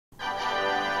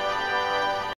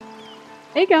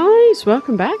Hey guys,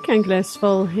 welcome back.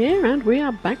 Anglaisefolle here, and we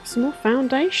are back to some more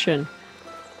Foundation.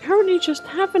 Currently just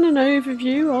having an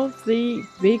overview of the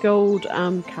big old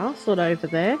castle over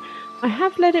there. I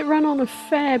have let it run on a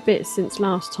fair bit since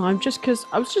last time, just because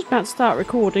I was just about to start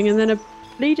recording and then a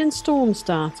bleeding storm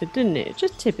started, didn't it?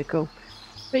 Just typical.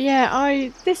 But yeah,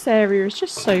 this area is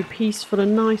just so peaceful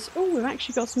and nice. Oh, we've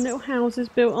actually got some little houses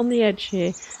built on the edge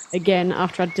here. Again,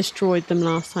 after I destroyed them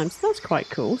last time, so that's quite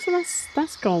cool. So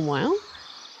that's gone well.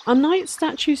 Our knight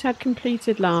statues had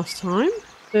completed last time.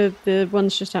 The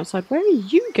ones just outside. Where are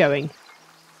you going?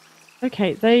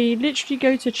 Okay, they literally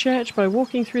go to church by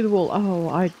walking through the wall.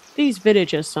 Oh, these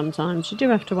villagers sometimes, you do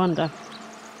have to wonder.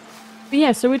 But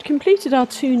yeah, so we'd completed our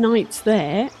two knights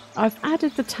there. I've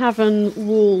added the tavern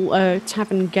wall,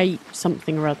 tavern gate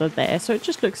something or other there, so it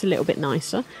just looks a little bit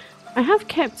nicer. I have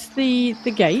kept the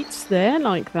gates there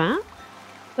like that,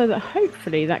 so that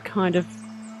hopefully that kind of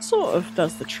sort of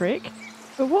does the trick.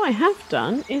 But what I have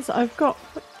done is I've got...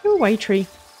 Go away, tree.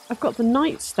 I've got the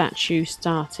knight statue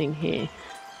starting here.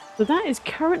 So that is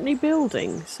currently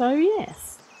building. So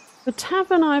yes. The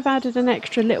tavern, I've added an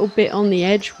extra little bit on the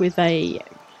edge with a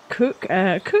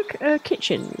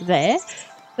kitchen there.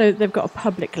 So they've got a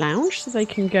public lounge so they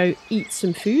can go eat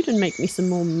some food and make me some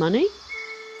more money.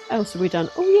 What else have we done?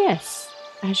 Oh yes.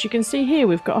 As you can see here,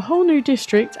 we've got a whole new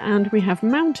district and we have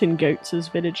mountain goats as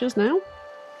villagers now.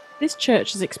 This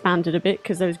church has expanded a bit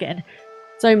because there was getting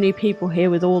so many people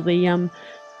here with all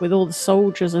the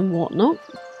soldiers and whatnot.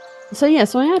 So yeah,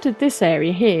 so I added this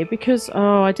area here because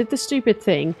I did the stupid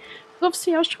thing.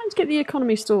 Obviously, I was trying to get the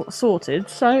economy sorted,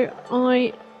 so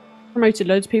I promoted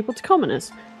loads of people to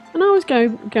commoners, and I was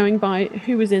going by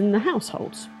who was in the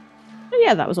households. So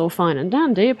yeah, that was all fine and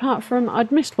dandy. Apart from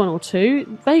I'd missed one or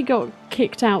two, they got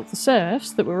kicked out the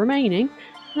serfs that were remaining,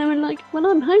 and they were like, "Well,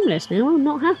 I'm homeless now. I'm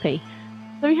not happy."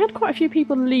 So we had quite a few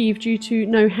people leave due to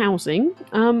no housing,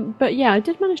 but yeah, I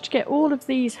did manage to get all of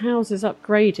these houses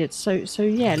upgraded, so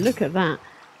yeah, look at that.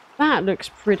 That looks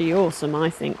pretty awesome,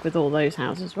 I think, with all those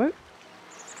houses, right?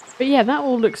 But yeah, that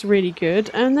all looks really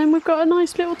good, and then we've got a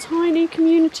nice little tiny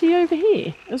community over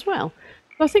here as well.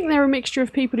 So I think they're a mixture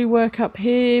of people who work up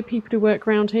here, people who work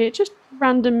around here, just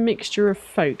random mixture of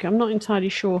folk. I'm not entirely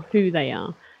sure who they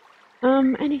are.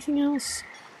 Anything else?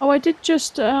 Oh, I did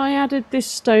just, I added this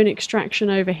stone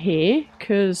extraction over here,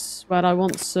 because, well, I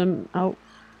want some, oh,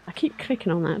 I keep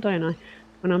clicking on that, don't I?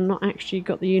 When I'm not actually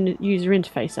got the user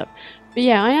interface up. But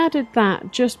yeah, I added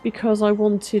that just because I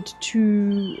wanted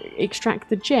to extract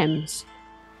the gems.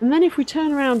 And then if we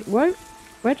turn around, whoa,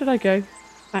 where did I go?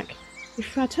 Back.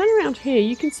 If I turn around here,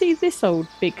 you can see this old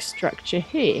big structure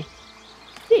here.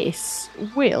 This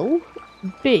will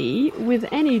be, with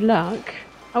any luck,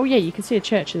 oh yeah, you can see a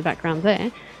church in the background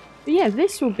there. But yeah,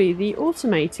 this will be the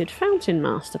automated fountain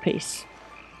masterpiece.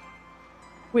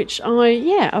 Which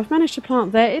I've managed to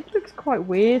plant there. It looks quite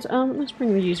weird. Let's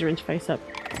bring the user interface up.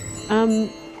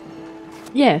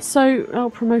 Yeah, so,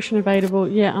 promotion available.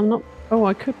 Yeah, I'm not,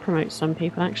 I could promote some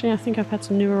people actually. I think I've had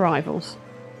some new arrivals.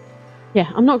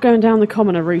 Yeah, I'm not going down the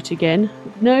commoner route again.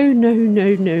 No, no,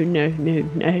 no, no, no, no,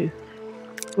 no.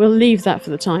 We'll leave that for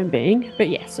the time being. But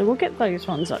yeah, so we'll get those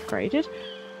ones upgraded.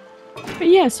 But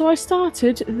yeah, so I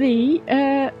started the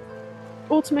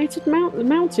automated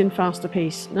mountain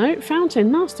masterpiece. No,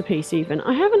 fountain masterpiece even.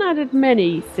 I haven't added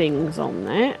many things on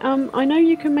there. I know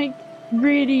you can make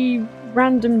really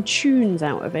random tunes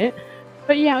out of it.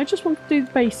 But yeah, I just want to do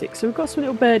the basics. So we've got some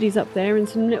little birdies up there and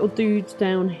some little dudes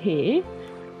down here.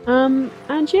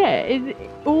 And yeah,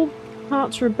 all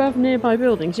parts are above nearby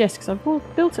buildings. Yes, because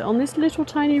I've built it on this little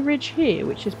tiny ridge here,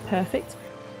 which is perfect.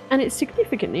 And it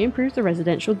significantly improves the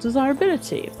residential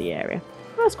desirability of the area.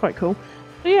 That's quite cool.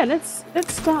 So yeah, let's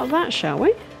start that, shall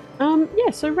we?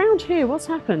 Yeah, so around here, what's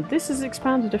happened? This has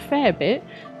expanded a fair bit.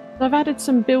 I've added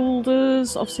some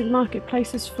builders. Obviously, the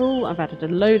marketplace is full. I've added a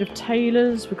load of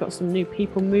tailors. We've got some new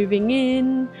people moving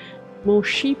in. More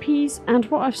sheepies. And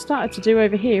what I've started to do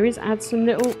over here is add some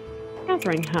little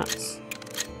gathering huts.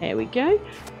 There we go.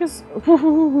 Because,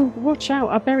 watch out,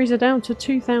 our berries are down to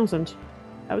 2,000.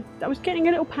 I was getting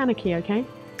a little panicky, okay?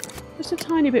 Just a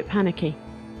tiny bit panicky.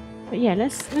 But yeah,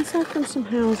 let's open some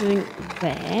housing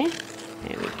there.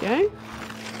 There we go.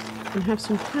 And have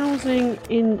some housing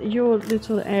in your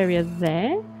little area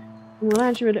there. And we'll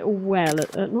add you a little well,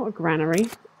 not a granary,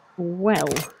 a well.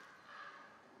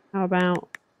 How about,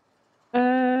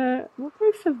 we'll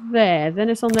go for there, then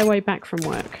it's on their way back from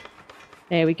work.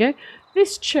 There we go.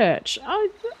 This church, I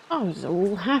was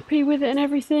all happy with it and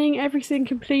everything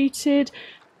completed.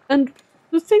 And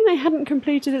the thing they hadn't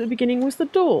completed at the beginning was the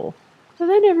door. So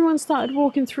then everyone started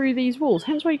walking through these walls,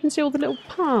 hence why you can see all the little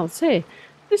paths here.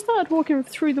 They started walking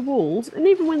through the walls, and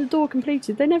even when the door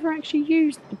completed, they never actually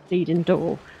used the bleeding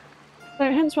door. So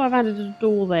hence why I've added a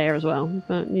door there as well.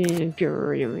 But yeah,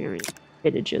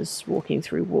 villagers walking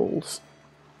through walls.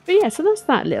 But yeah, so that's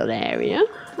that little area.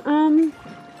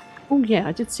 Oh yeah,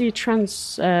 I did see a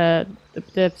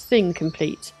the thing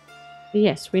complete. But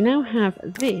yes, we now have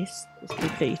this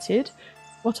completed.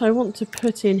 What I want to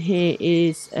put in here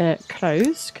is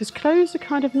clothes, because clothes are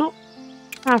kind of not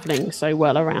travelling so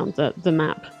well around the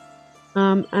map.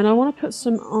 And I want to put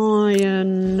some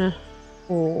iron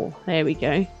ore. There we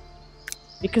go.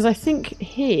 Because I think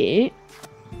here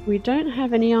we don't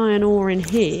have any iron ore in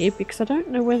here, because I don't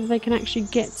know whether they can actually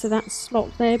get to that slot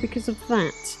there because of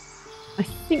that. I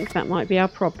think that might be our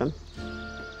problem.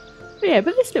 But yeah,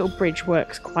 but this little bridge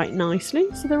works quite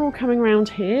nicely. So they're all coming around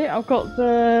here. I've got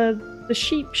the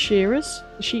sheep shearers,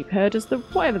 the sheep herders, the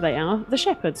whatever they are, the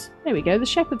shepherds. There we go. The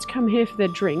shepherds come here for their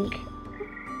drink.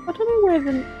 I don't know where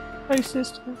the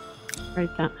closest... Read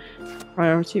that.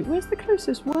 Priority. Where's the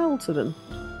closest well to them?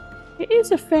 It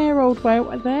is a fair old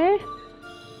well there.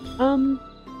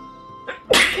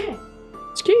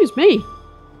 Excuse me.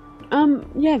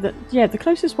 Yeah, the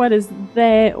closest well is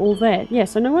there or there. Yeah,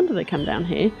 so no wonder they come down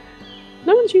here.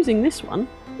 No one's using this one.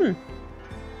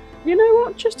 You know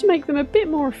what? Just to make them a bit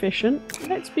more efficient,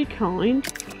 let's be kind.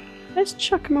 Let's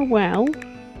chuck them a well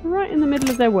right in the middle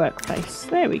of their workplace.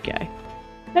 There we go.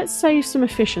 Let's save some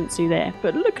efficiency there.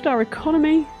 But look at our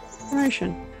economy.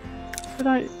 Promotion. But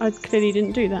I clearly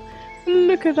didn't do that.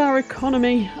 Look at our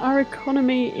economy. Our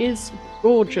economy is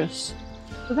gorgeous.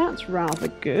 So that's rather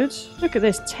good. Look at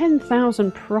this.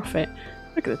 10,000 profit.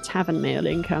 Look at the tavern meal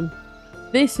income.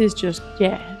 This is just,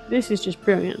 yeah, this is just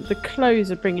brilliant. The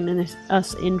clothes are bringing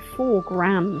us in 4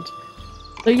 grand.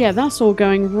 So yeah, that's all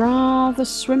going rather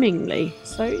swimmingly.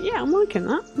 So yeah, I'm liking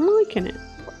that. I'm liking it.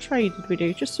 What trade did we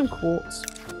do? Just some quartz.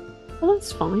 Well,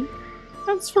 that's fine.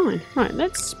 That's fine. Right,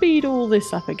 let's speed all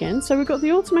this up again. So we've got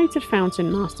the automated fountain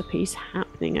masterpiece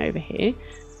happening over here.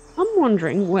 I'm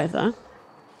wondering whether...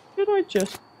 Should I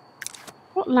just...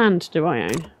 What land do I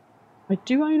own? I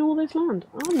do own all this land.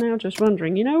 I'm now just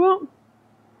wondering, you know what?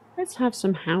 Let's have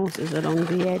some houses along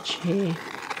the edge here.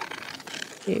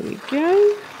 Here we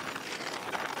go.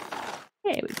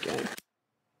 There we go.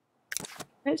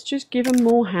 Let's just give them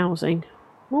more housing.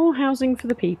 More housing for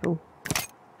the people.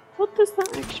 What does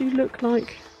that actually look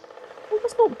like? Well,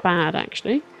 that's not bad,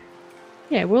 actually.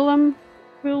 Yeah, we'll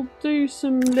do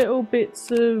some little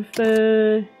bits of,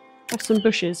 have some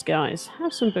bushes, guys.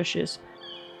 Have some bushes.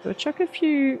 So we'll chuck a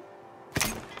few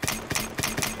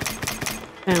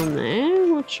down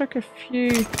there. We'll chuck a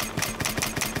few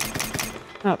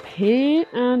up here,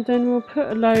 and then we'll put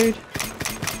a load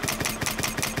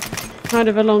kind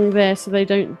of along there so they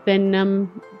don't then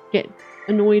get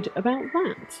annoyed about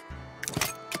that.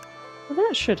 Well,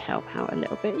 that should help out a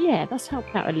little bit. Yeah, that's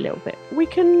helped out a little bit. We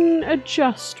can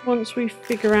adjust once we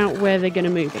figure out where they're going to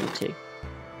move into.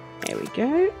 There we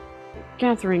go.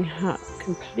 Gathering hut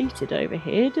completed over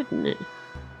here, didn't it?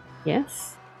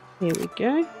 Yes. Here we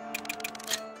go.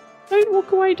 Don't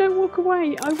walk away, don't walk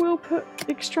away. I will put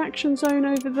extraction zone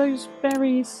over those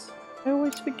berries. I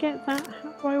always forget that.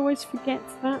 How do I always forget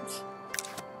that?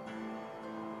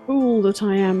 Fool that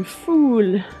I am.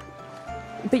 Fool.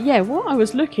 But yeah, what I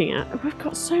was looking at, we've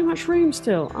got so much room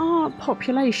still. Our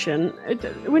population,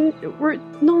 we're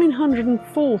at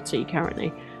 940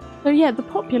 currently. So yeah, the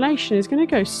population is going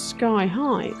to go sky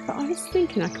high. But I was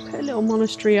thinking I could put a little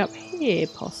monastery up here,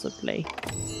 possibly.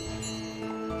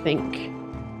 I think.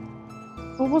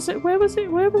 Or was it, where was it?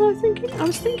 Where was I thinking? I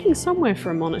was thinking somewhere for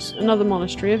another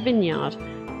monastery, a vineyard.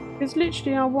 Because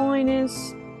literally our wine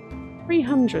is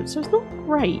 300, so it's not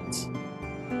great.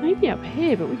 Maybe up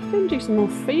here, but we can then do some more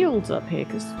fields up here,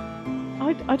 because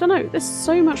I don't know, there's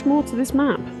so much more to this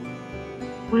map.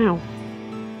 Wow.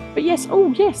 But yes,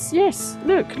 oh yes, yes,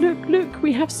 look,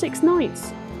 we have 6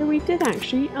 knights. So we did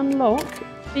actually unlock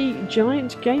the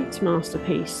giant gate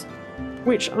masterpiece,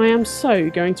 which I am so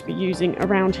going to be using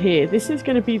around here. This is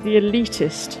going to be the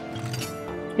elitist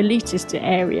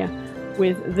area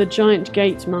with the giant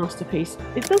gate masterpiece.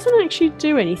 It doesn't actually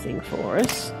do anything for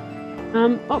us.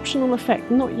 Optional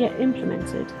effect not yet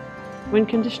implemented. When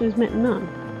condition is met, none.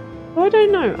 So I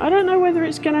don't know. I don't know whether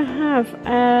it's going to have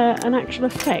an actual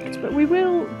effect, but we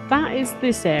will. That is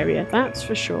this area, that's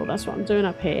for sure. That's what I'm doing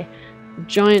up here.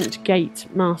 Giant gate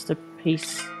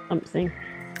masterpiece something.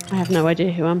 I have no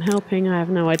idea who I'm helping. I have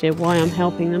no idea why I'm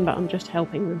helping them, but I'm just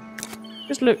helping them.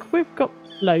 Just look, we've got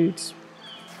loads.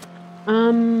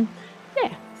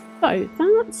 Yeah. So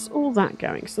that's all that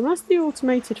going. So that's the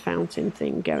automated fountain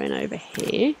thing going over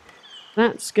here.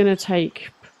 That's going to take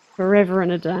forever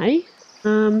and a day.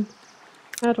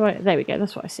 How do I... There we go,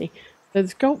 that's what I see. So the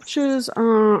sculptures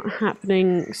are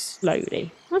happening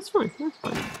slowly. That's fine, that's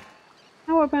fine.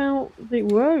 How about the...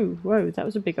 Whoa, whoa, that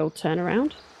was a big old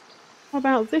turnaround. How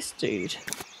about this dude?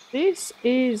 This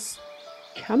is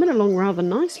coming along rather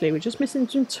nicely. We're just missing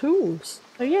some tools.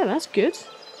 So yeah, that's good.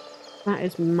 That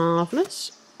is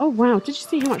marvellous. Oh wow, did you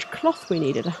see how much cloth we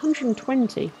needed?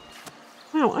 120.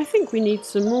 Wow, I think we need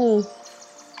some more...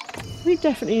 We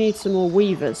definitely need some more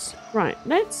weavers. Right,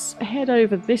 let's head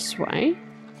over this way.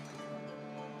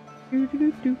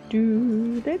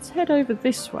 Let's head over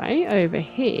this way, over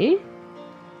here.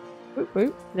 Whoop,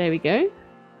 whoop. There we go.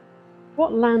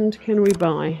 What land can we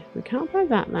buy? We can't buy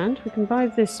that land. We can buy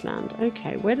this land.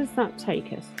 Okay, where does that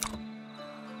take us?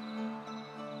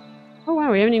 Oh wow,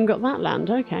 we haven't even got that land.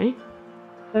 Okay.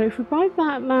 So if we buy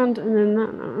that land and then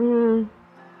that...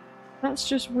 that's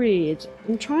just weird.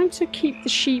 I'm trying to keep the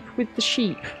sheep with the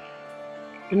sheep.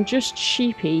 And just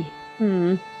sheepy.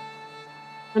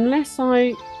 Unless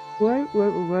I...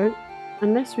 Whoa.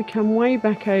 Unless we come way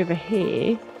back over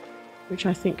here. Which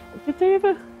I think... Did they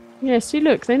ever... Yeah, see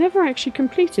look, they never actually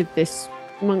completed this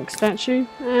monk statue.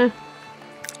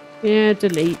 Yeah,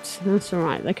 delete. That's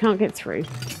alright, they can't get through.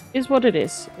 Is what it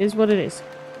is. Is what it is.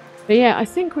 But yeah, I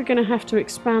think we're going to have to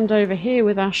expand over here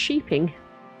with our sheeping.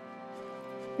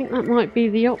 I think that might be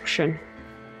the option.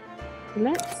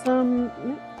 Let's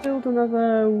build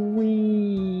another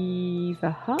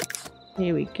weaver hut.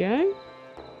 Here we go.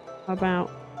 How about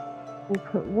we'll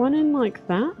put one in like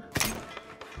that.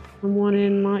 And one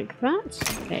in like that.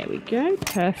 There we go.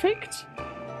 Perfect.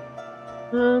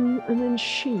 And then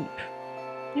sheep.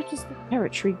 Where does the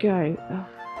territory go? Oh,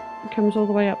 it comes all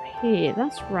the way up here.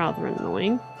 That's rather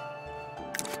annoying.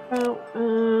 About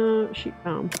sheep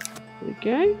farm. There we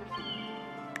go.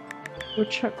 We'll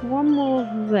chuck one more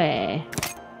there.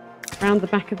 Around the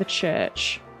back of the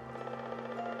church.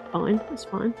 Fine, that's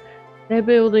fine. They're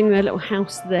building their little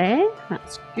house there.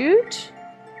 That's good.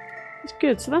 That's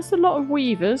good. So that's a lot of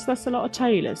weavers. That's a lot of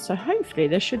tailors. So hopefully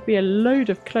there should be a load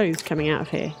of clothes coming out of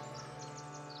here.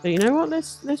 So you know what?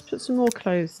 Let's put some more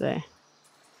clothes there.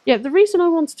 Yeah, the reason I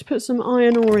wanted to put some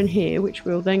iron ore in here, which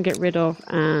we'll then get rid of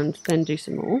and then do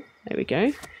some more. There we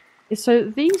go. Is so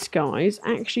these guys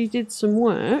actually did some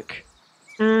work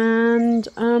and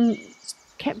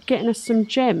kept getting us some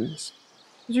gems.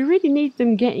 Because we really need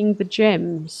them getting the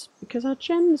gems. Because our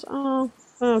gems are,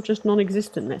 well, just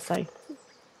non-existent, let's say.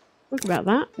 Talk about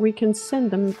that. We can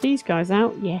send these guys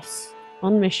out, yes,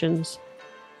 on missions.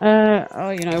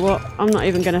 Oh, you know what? I'm not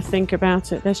even going to think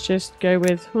about it. Let's just go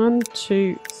with 1,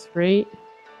 2, 3.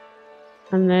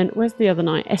 And then, where's the other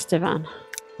knight? Estevan.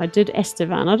 I did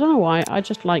Estevan. I don't know why. I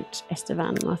just liked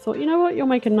Estevan. And I thought, you know what? You'll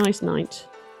make a nice knight.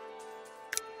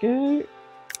 Go.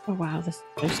 Oh, wow. This is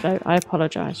so slow. I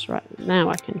apologise. Right. Now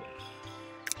I can go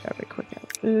a bit quicker.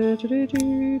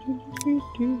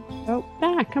 Oh,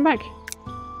 come back.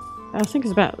 I think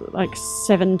it's about like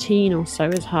 17 or so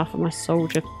is half of my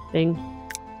soldier thing.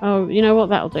 Oh, you know what?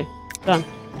 That'll do. Done.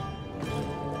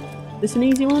 This an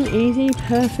easy one? Easy.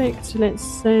 Perfect. Let's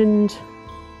send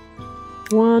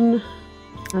 1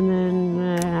 and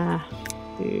then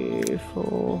 2,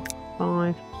 4,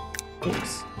 5,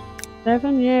 6,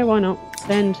 7. Yeah, why not?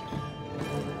 Send.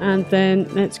 And then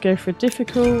let's go for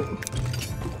difficult.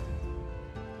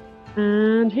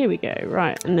 And here we go.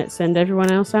 Right, and let's send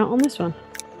everyone else out on this one.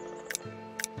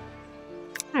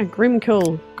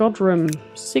 Grimkel, Godrum,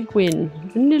 Sigwin,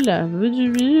 Vanilla,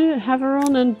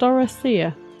 Haveron and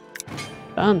Dorothea.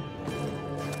 Done.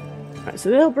 Right,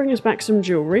 so they'll bring us back some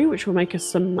jewellery, which will make us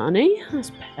some money.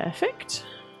 That's perfect.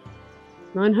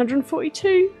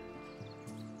 942.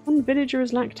 One villager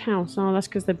has lacked house. Oh, that's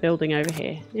because they're building over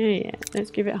here. Yeah. Let's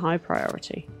give it high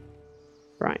priority.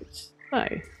 Right, so...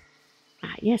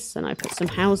 yes, and I put some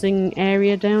housing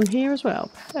area down here as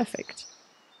well. Perfect.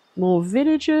 More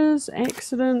villagers,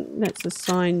 excellent. Let's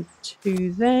assign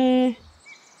 2 there.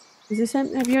 Is this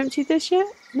have you emptied this yet?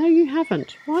 No, you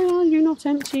haven't. Why are you not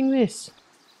emptying this?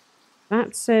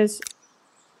 That says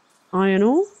iron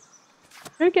ore.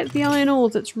 Go get the iron ore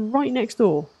that's right next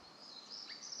door.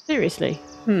 Seriously.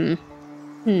 I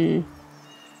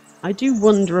do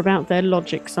wonder about their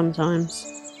logic sometimes.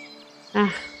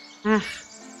 Right,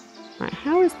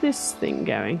 how is this thing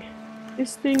going?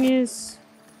 This thing is...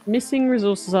 Missing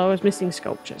resources. I was missing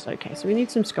sculptures. Okay, so we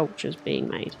need some sculptures being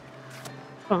made.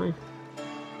 Fine.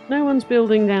 No one's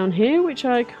building down here, which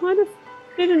I kind of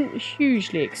didn't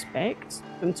hugely expect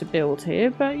them to build here,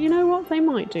 but you know what? They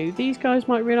might do. These guys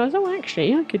might realise, oh,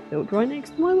 actually, I could build right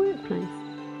next to my workplace.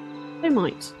 They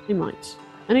might. They might.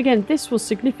 And again, this will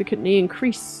significantly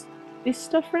increase this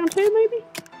stuff around here, maybe?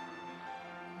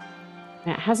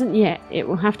 It hasn't yet. It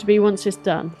will have to be once it's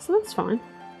done. So that's fine.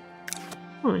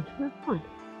 Fine, that's fine.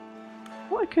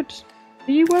 What I could...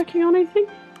 Are you working on anything?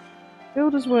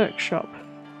 Builder's workshop.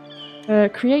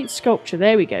 Create sculpture.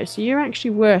 There we go. So you're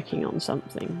actually working on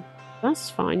something. That's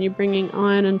fine. You're bringing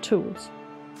iron and tools.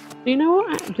 So you know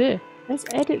what? Let's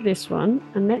edit this one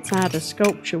and let's add a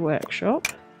sculpture workshop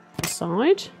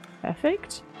aside.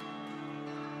 Perfect.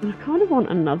 And I kind of want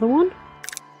another one.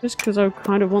 Just because I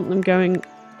kind of want them going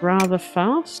rather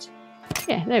fast.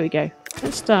 Yeah, there we go.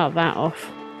 Let's start that off.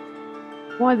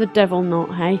 Why the devil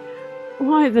not, hey?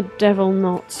 Why the devil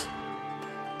not?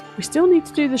 We still need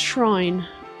to do the shrine.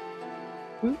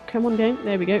 Ooh, come on, game.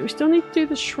 There we go. We still need to do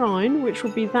the shrine, which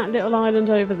will be that little island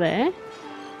over there.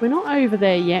 We're not over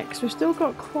there yet, because we've still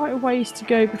got quite a ways to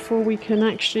go before we can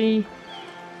actually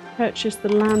purchase the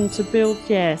land to build.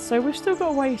 Yeah, so we've still got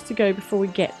a ways to go before we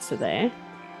get to there.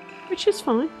 Which is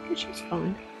fine. Which is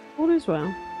fine. All is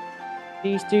well.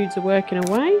 These dudes are working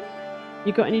away.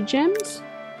 You got any gems?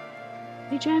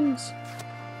 Any gems?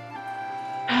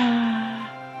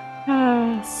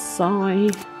 Sigh.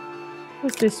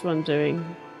 What's this one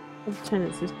doing?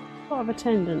 Attendance is a lot of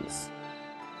attendance.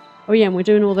 Oh yeah, and we're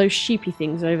doing all those sheepy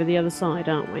things over the other side,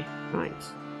 aren't we? Right.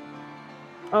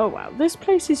 Oh wow, this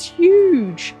place is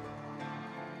huge.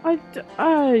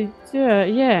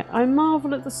 Yeah, I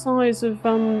marvel at the size of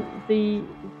the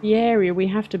area we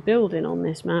have to build in on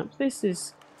this map. This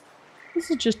is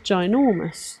just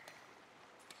ginormous.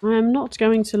 I am not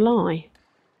going to lie.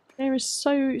 There is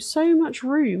so much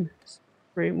room.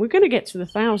 We're going to get to the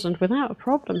 1,000 without a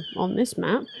problem on this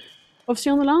map.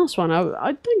 Obviously on the last one, I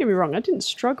don't get me wrong, I didn't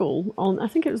struggle on, I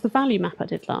think it was the value map I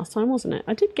did last time, wasn't it?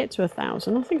 I did get to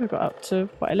 1,000. I think I got up to,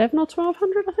 what, 11 or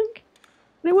 1,200, I think?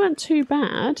 And it weren't too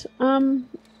bad.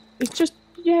 It's just,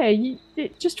 yeah,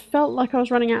 it just felt like I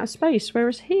was running out of space,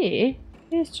 whereas here,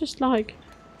 it's just like,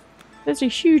 there's a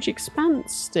huge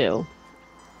expanse still.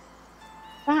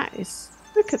 That is,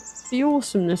 look at the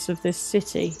awesomeness of this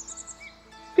city.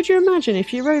 Could you imagine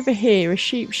if you're over here, a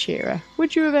sheep shearer,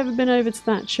 would you have ever been over to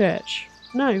that church?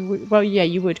 No, well, yeah,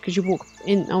 you would, because you walk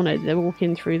in, oh no, they're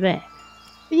walking through there.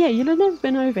 But yeah, you'll have never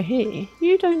been over here.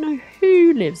 You don't know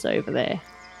who lives over there.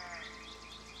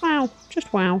 Wow,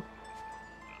 just wow.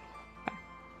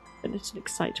 A little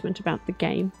excitement about the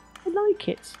game. I like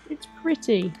it. It's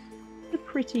pretty. It's a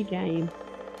pretty game.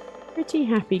 Pretty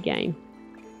happy game.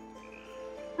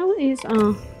 How is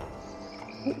our...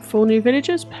 4 new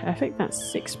villagers, perfect,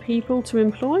 that's 6 people to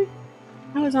employ.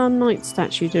 How is our knight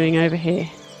statue doing over here?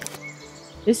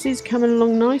 This is coming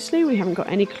along nicely, we haven't got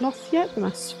any cloth yet, but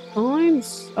that's fine.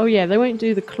 Oh yeah, they won't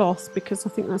do the cloth because I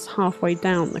think that's halfway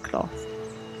down the cloth.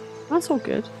 That's all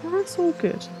good, that's all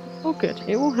good, all good,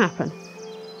 it will happen.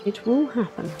 It will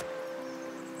happen.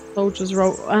 Soldiers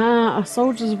roll, our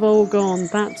soldiers have all gone,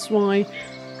 that's why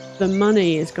the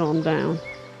money has gone down.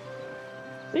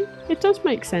 See, it does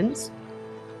make sense.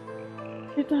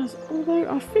 It does, although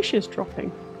our fish is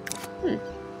dropping.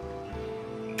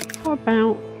 How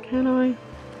about, can I...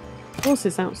 Of course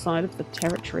it's outside of the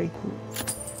territory.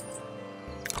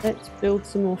 Let's build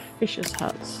some more fishers'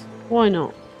 huts. Why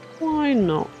not? Why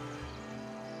not?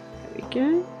 There we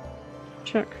go.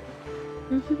 Chuck.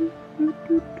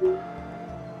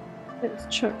 Let's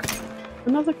chuck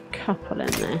another couple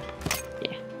in there.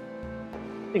 Yeah.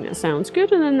 I think that sounds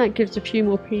good, and then that gives a few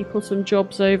more people some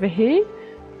jobs over here.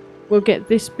 We'll get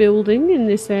this building in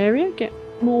this area, get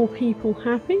more people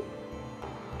happy.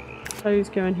 Clothes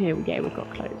going here. Yeah, we've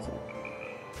got clothes.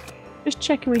 Just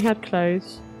checking we had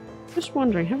clothes. Just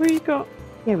wondering, have we got...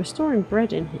 Yeah, we're storing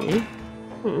bread in here.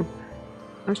 I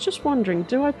was just wondering,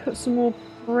 do I put some more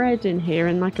bread in here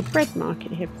and like a bread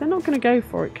market here? But they're not going to go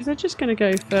for it because they're just going to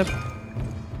go for...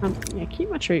 yeah, keep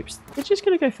my troops. They're just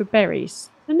going to go for berries.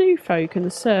 The new folk and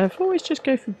the serf always just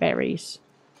go for berries.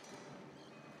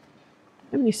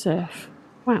 So many serf.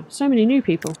 Wow, so many new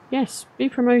people. Yes, be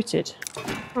promoted.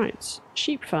 Right,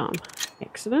 sheep farm.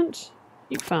 Excellent.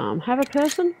 Sheep farm. Have a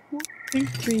person. 1, 2,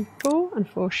 3, 4, and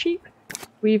 4 sheep.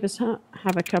 Weavers have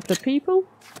a couple of people.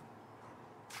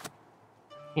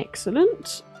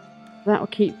 Excellent. That'll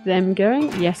keep them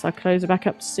going. Yes, I'll close it back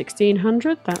up to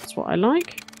 1,600. That's what I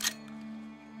like.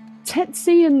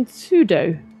 Tetsi and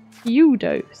Thudo.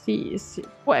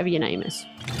 Whatever your name is.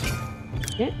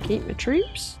 Yeah, keep the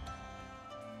troops.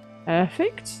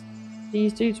 Perfect.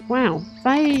 These dudes, wow,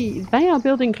 they are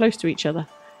building close to each other.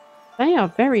 They are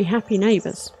very happy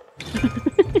neighbours.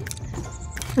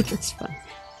 That's fun.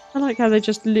 I like how they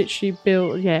just literally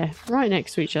build, yeah, right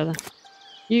next to each other.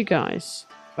 You guys,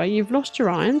 well, you've lost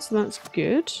your iron, so that's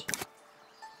good.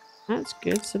 That's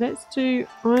good. So let's do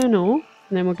iron ore,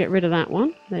 and then we'll get rid of that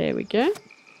one. There we go.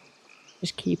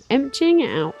 Just keep emptying it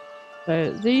out.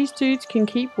 So these dudes can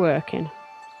keep working.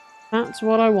 That's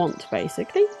what I want,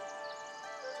 basically.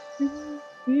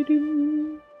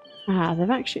 Ah, they've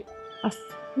actually...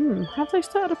 have they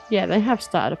started a... Yeah, they have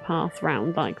started a path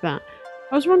round like that.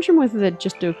 I was wondering whether they'd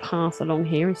just do a path along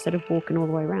here instead of walking all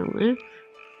the way around there.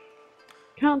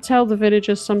 Can't tell the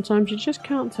villagers sometimes. You just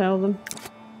can't tell them.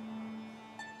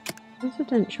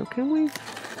 Residential. Can we...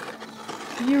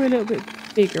 you a little bit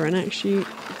bigger and actually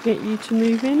get you to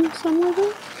move in somewhere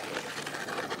there?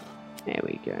 There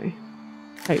we go.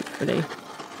 Hopefully.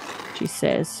 She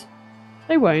says.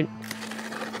 They won't.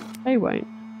 They won't.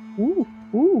 Ooh.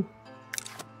 Ooh.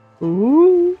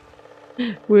 Ooh.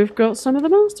 We've got some of the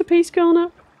masterpiece gone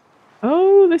up.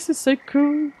 Oh, this is so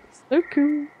cool. So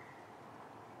cool.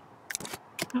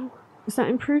 Oh, has that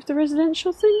improved the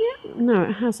residential thing yet? No,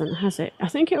 it hasn't, has it? I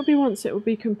think it'll be once it will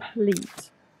be complete.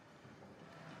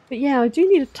 But yeah, I do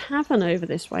need a tavern over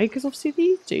this way, because obviously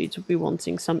these dudes will be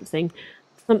wanting something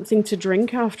to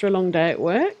drink after a long day at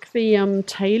work. The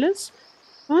tailors.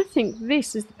 I think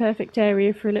this is the perfect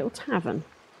area for a little tavern.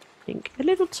 I think. A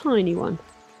little tiny one.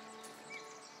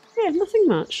 Yeah, nothing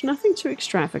much. Nothing too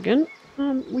extravagant.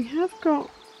 We have got...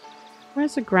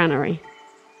 where's a granary?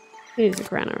 Here's a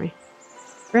granary.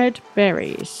 Red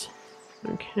berries.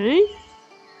 Okay.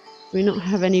 Do we not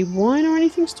have any wine or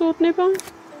anything stored nearby?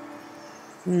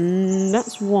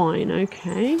 That's wine,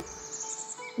 okay.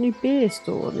 Any beer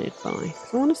stored nearby?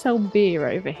 I want to sell beer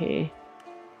over here.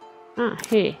 Ah,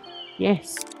 here.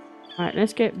 Yes. Right,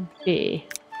 let's get beer.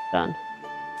 Done.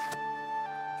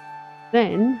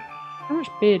 Then, how much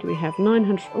beer do we have?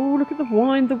 900. Oh, look at the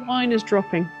wine. The wine is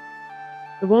dropping.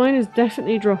 The wine is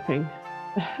definitely dropping.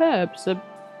 The herbs are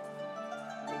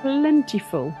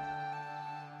plentiful.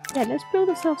 Yeah, let's build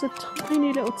ourselves a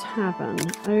tiny little tavern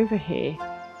over here.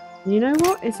 And you know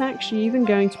what? It's actually even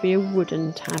going to be a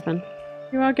wooden tavern.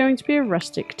 You are going to be a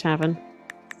rustic tavern.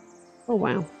 Oh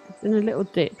wow, it's in a little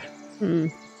dip.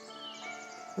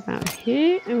 About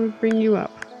here, and we'll bring you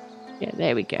up. Yeah,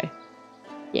 there we go.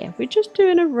 Yeah, we're just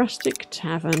doing a rustic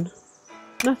tavern.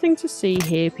 Nothing to see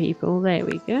here, people. There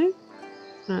we go.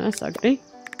 No, that's ugly.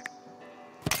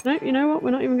 No, you know what?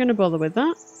 We're not even going to bother with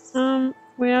that.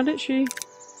 We are literally...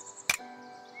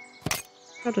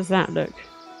 how does that look?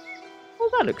 Well,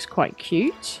 that looks quite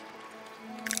cute.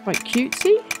 Quite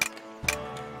cutesy.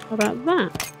 How about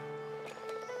that?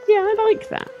 Yeah, I like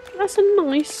that. That's a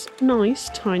nice,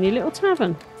 tiny little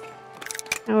tavern.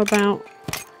 How about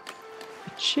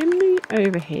a chimney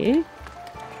over here?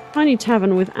 Tiny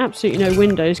tavern with absolutely no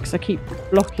windows because I keep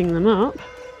blocking them up.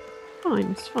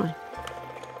 Fine, it's fine.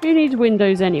 Who needs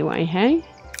windows anyway, hey?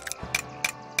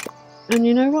 And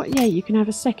you know what? Yeah, you can have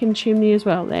a second chimney as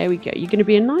well. There we go. You're going to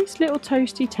be a nice little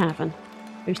toasty tavern.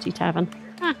 Toasty tavern.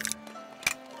 Ah.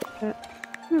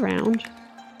 Around.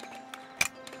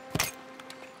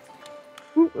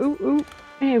 Ooh, ooh, ooh.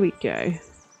 There we go.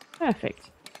 Perfect.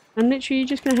 And literally you're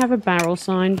just going to have a barrel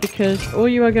sign because all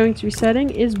you are going to be selling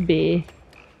is beer.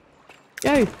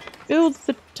 Go. Build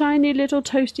the tiny little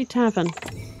toasty tavern.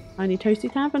 Tiny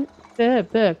toasty tavern.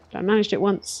 There. I managed it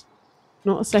once.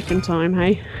 Not a second time,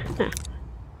 hey?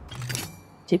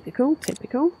 Typical.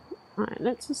 Right,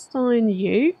 let's assign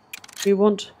you. We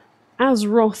want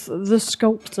Azroth the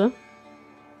sculptor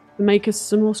to make us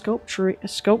some more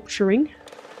sculpturing.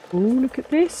 Oh, look at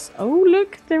this. Oh,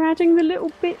 look, they're adding the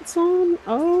little bits on.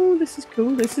 Oh, this is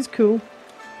cool.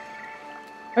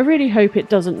 I really hope it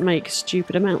doesn't make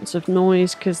stupid amounts of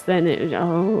noise, because then it...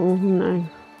 oh, no.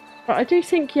 But I do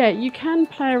think, yeah, you can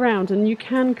play around and you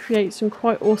can create some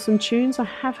quite awesome tunes. I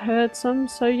have heard some,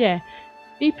 so yeah,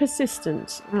 be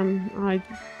persistent. I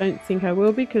don't think I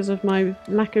will because of my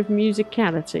lack of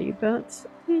musicality, but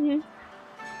yeah,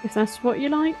 if that's what you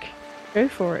like, go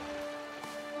for it.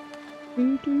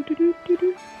 Do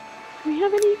we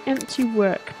have any empty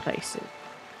workplaces?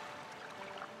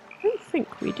 I don't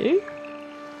think we do.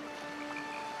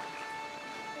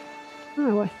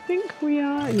 Oh, I think we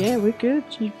are. Yeah, we're good.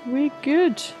 We're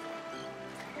good.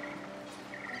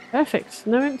 Perfect.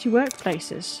 No empty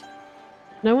workplaces.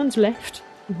 No one's left,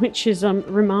 which is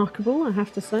remarkable, I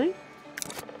have to say.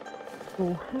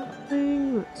 All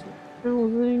housing. That's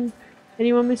housing.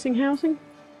 Anyone missing housing?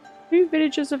 2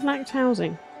 villagers have lacked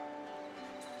housing.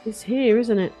 It's here,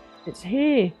 isn't it? It's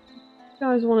here. You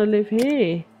guys want to live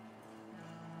here.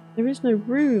 There is no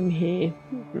room here.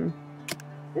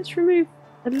 Let's remove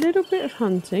a little bit of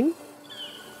hunting.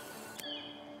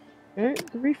 Okay,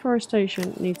 the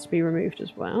reforestation needs to be removed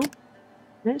as well.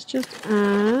 Let's just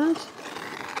add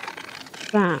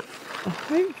that. So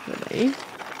hopefully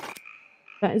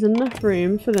that is enough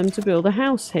room for them to build a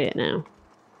house here now.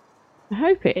 I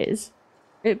hope it is.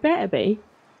 It better be.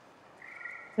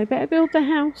 They better build their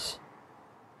house.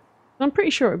 I'm pretty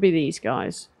sure it'd be these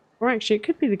guys. Or actually, it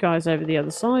could be the guys over the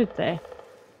other side there.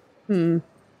 Don't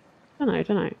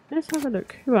know. Let's have a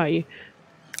look. Who are you?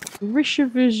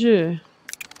 Richeveux.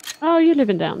 Oh, you're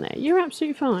living down there. You're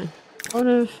absolutely fine.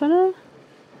 Anglaisefolle?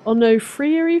 Or no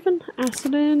freer even?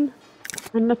 Asselin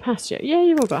and La Pasio. Yeah,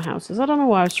 you've all got houses. I don't know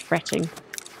why I was fretting.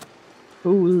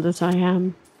 Fool that I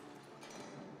am.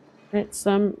 Let's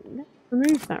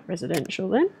remove that residential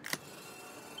then.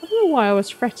 I don't know why I was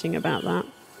fretting about that.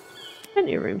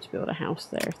 Plenty of room to build a house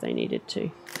there if they needed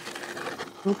to.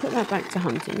 We'll put that back to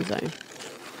hunting zone.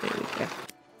 There we go.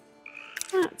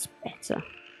 That's better.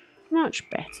 Much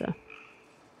better.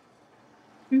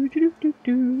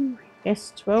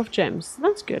 Yes, 12 gems.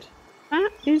 That's good.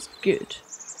 That is good.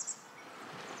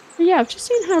 But yeah, I've just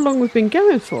seen how long we've been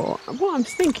going for. What I'm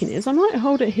thinking is I might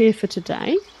hold it here for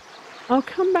today. I'll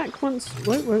come back once...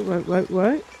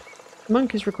 Wait.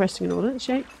 Monk is requesting an audience.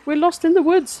 Yeah. We're lost in the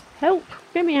woods. Help.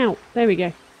 Get me out. There we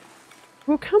go.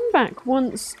 We'll come back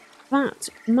once that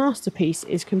masterpiece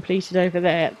is completed over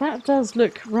there. That does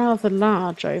look rather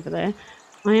large over there.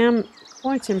 I am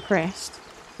quite impressed.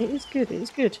 It is good. It is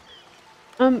good.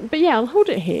 But yeah, I'll hold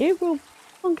it here. We'll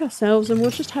plonk ourselves and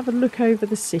we'll just have a look over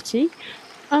the city.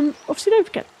 Obviously, don't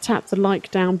forget to tap the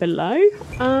like down below.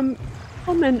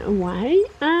 Comment away,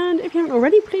 and if you haven't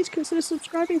already, please consider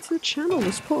subscribing to the channel.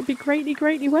 The support would be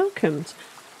greatly welcomed.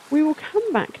 We will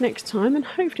come back next time, and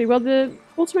hopefully, well, the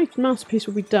automated masterpiece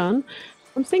will be done.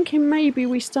 I'm thinking maybe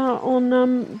we start on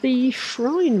the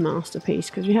shrine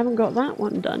masterpiece, because we haven't got that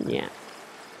one done yet.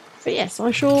 But yes,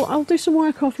 I'll do some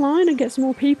work offline and get some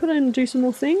more people and do some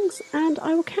more things, and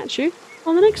I will catch you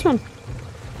on the next one.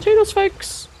 Toodles,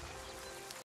 folks!